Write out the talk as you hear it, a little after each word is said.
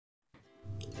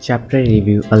Chapter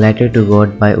Review: A Letter to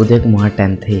God by Uday of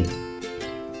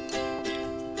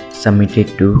Submitted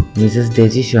to Mrs.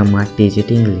 Daizy Sharma, TGT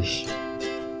English.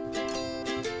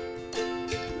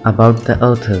 About the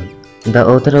author. The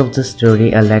author of the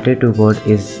story A Letter to God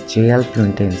is J.L.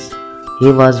 Fuentes.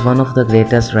 He was one of the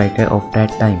greatest writers of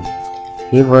that time.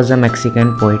 He was a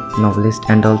Mexican poet, novelist,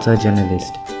 and also a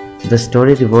journalist. The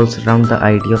story revolves around the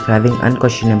idea of having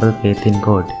unquestionable faith in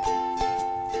God.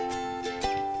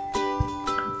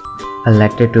 A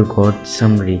Letter to God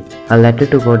Summary. A Letter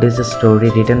to God is a story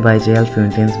written by J.L.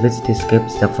 Fuentes which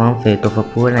describes the firm faith of a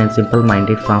poor and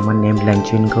simple-minded farmer named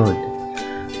Lencho in God.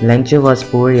 Lencho was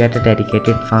poor yet a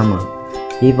dedicated farmer.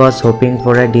 He was hoping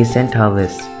for a decent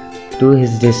harvest. To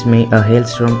his dismay, a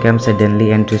hailstorm came suddenly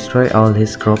and destroyed all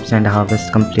his crops and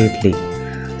harvest completely.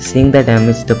 Seeing the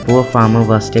damage, the poor farmer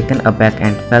was taken aback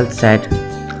and felt sad.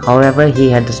 However, he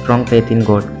had strong faith in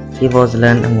God. He was a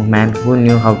learned man who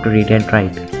knew how to read and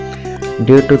write.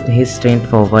 Due to his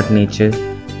straightforward nature,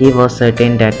 he was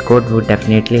certain that God would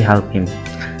definitely help him.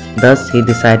 Thus, he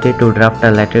decided to draft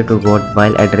a letter to God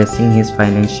while addressing his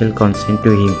financial concern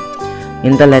to him.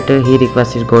 In the letter, he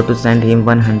requested God to send him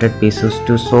 100 pesos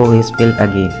to sow his field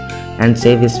again and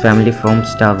save his family from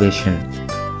starvation.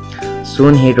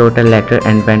 Soon he wrote a letter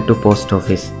and went to post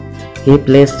office. He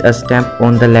placed a stamp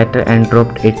on the letter and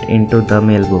dropped it into the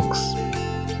mailbox.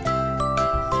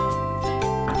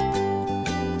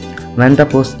 When the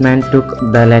postman took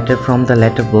the letter from the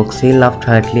letterbox, he laughed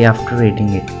heartily after reading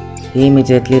it. He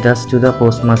immediately rushed to the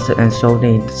postmaster and showed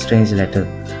him the strange letter.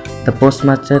 The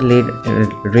postmaster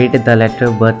read the letter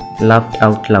but laughed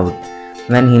out loud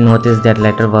when he noticed that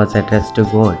letter was addressed to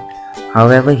God.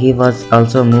 However, he was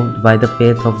also moved by the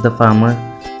faith of the farmer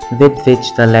with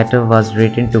which the letter was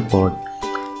written to God.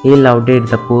 He lauded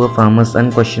the poor farmer's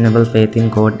unquestionable faith in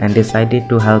God and decided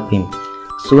to help him.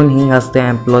 Soon he asked the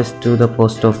employees to the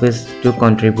post office to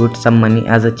contribute some money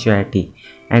as a charity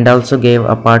and also gave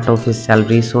a part of his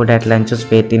salary so that Lencho's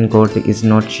faith in God is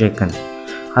not shaken.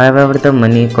 However, the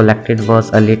money collected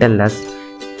was a little less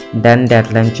than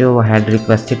that Lencho had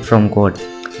requested from God.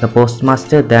 The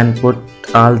postmaster then put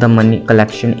all the money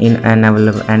collection in an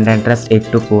envelope and addressed it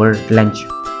to poor Lencho.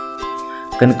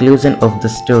 Conclusion of the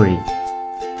story.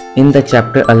 In the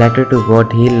chapter A Letter to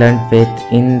God, he learned faith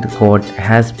in God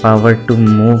has power to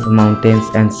move mountains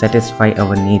and satisfy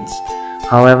our needs.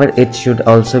 However, it should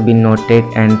also be noted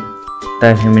and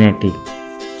the humanity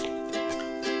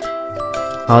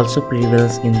also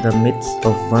prevails in the midst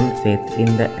of one faith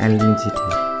in the anonymity.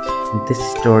 This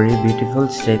story beautifully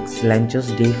takes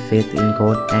Lencho's deep faith in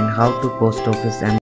God and how to post office and